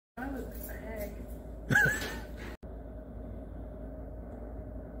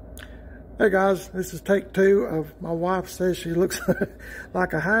Hey guys, this is take 2 of my wife says she looks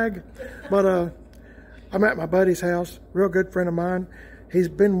like a hag. But I'm at my buddy's house, real good friend of mine. He's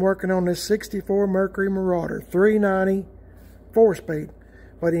been working on this 64 Mercury Marauder, 390 4-speed.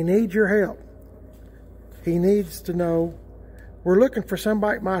 But he needs your help. He needs to know, we're looking for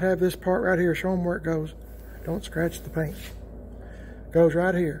somebody that might have this part right here. Show him where it goes. Don't scratch the paint. Goes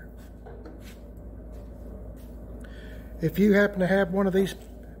right here. If you happen to have one of these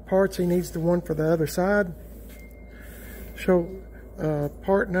parts, he needs the one for the other side. Show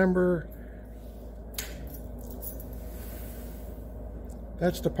part number.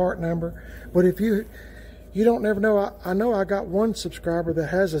 That's the part number. But if you don't never know, I know I got one subscriber that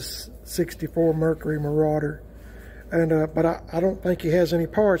has a 64 Mercury Marauder, and but I don't think he has any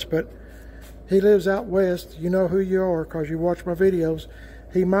parts. But he lives out west. You know who you are because you watch my videos.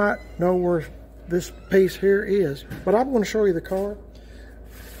 He might know where this piece here is. But I'm going to show you the car.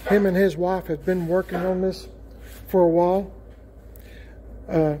 Him and his wife have been working on this for a while.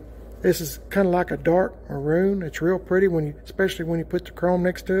 This is kind of like a dark maroon. It's real pretty, especially when you put the chrome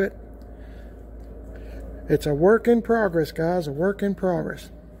next to it. It's a work in progress, guys, a work in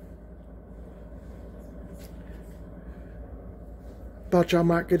progress. Thought y'all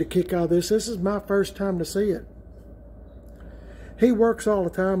might get a kick out of this. This is my first time to see it. He works all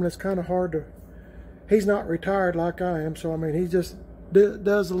the time, and it's kind of hard to... He's not retired like I am, so I mean, he just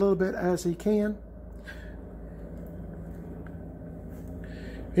does a little bit as he can.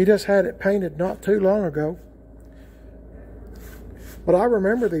 He just had it painted not too long ago. But I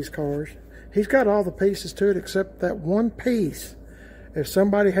remember these cars. He's got all the pieces to it except that one piece. If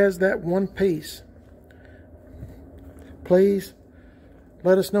somebody has that one piece, please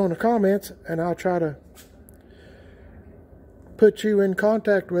let us know in the comments, and I'll try to put you in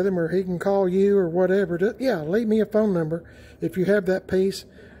contact with him, or he can call you or whatever. Yeah, leave me a phone number if you have that piece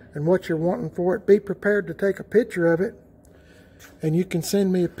and what you're wanting for it. Be prepared to take a picture of it, and you can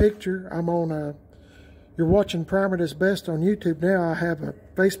send me a picture. I'm on you're watching Primer This Best on YouTube now. I have a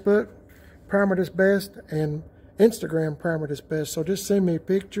Facebook Primer This Best and Instagram Primer This Best, so just send me a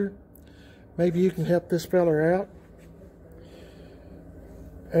picture. Maybe you can help this feller out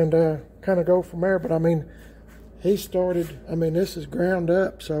and kind of go from there. But I mean, he started, I mean, this is ground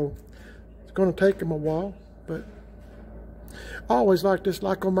up, so it's going to take him a while. But I always like this,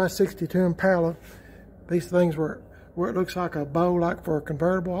 like on my 62 Impala, these things where it looks like a bow, like for a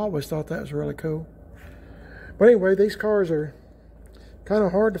convertible. I always thought that was really cool. But anyway, these cars are kind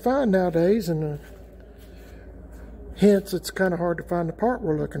of hard to find nowadays, and hence it's kind of hard to find the part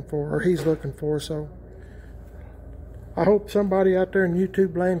we're looking for, or he's looking for. So I hope somebody out there in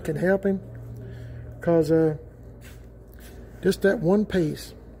YouTube land can help him, because just that one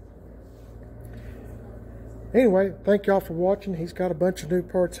piece. Anyway, thank y'all for watching. He's got a bunch of new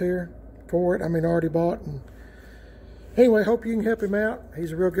parts here for it. I mean, already bought. And anyway, hope you can help him out.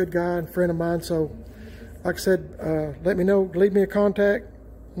 He's a real good guy and friend of mine. So, like I said, let me know. Leave me a contact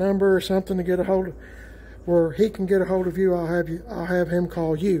number or something to get a hold of, where he can get a hold of you. I'll have him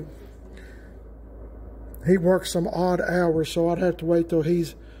call you. He works some odd hours, so I'd have to wait till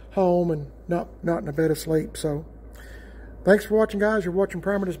he's home and not in a bed of sleep. So, thanks for watching, guys. You're watching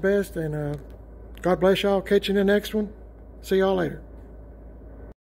Primer This Best, and God bless y'all. Catch you in the next one. See y'all later.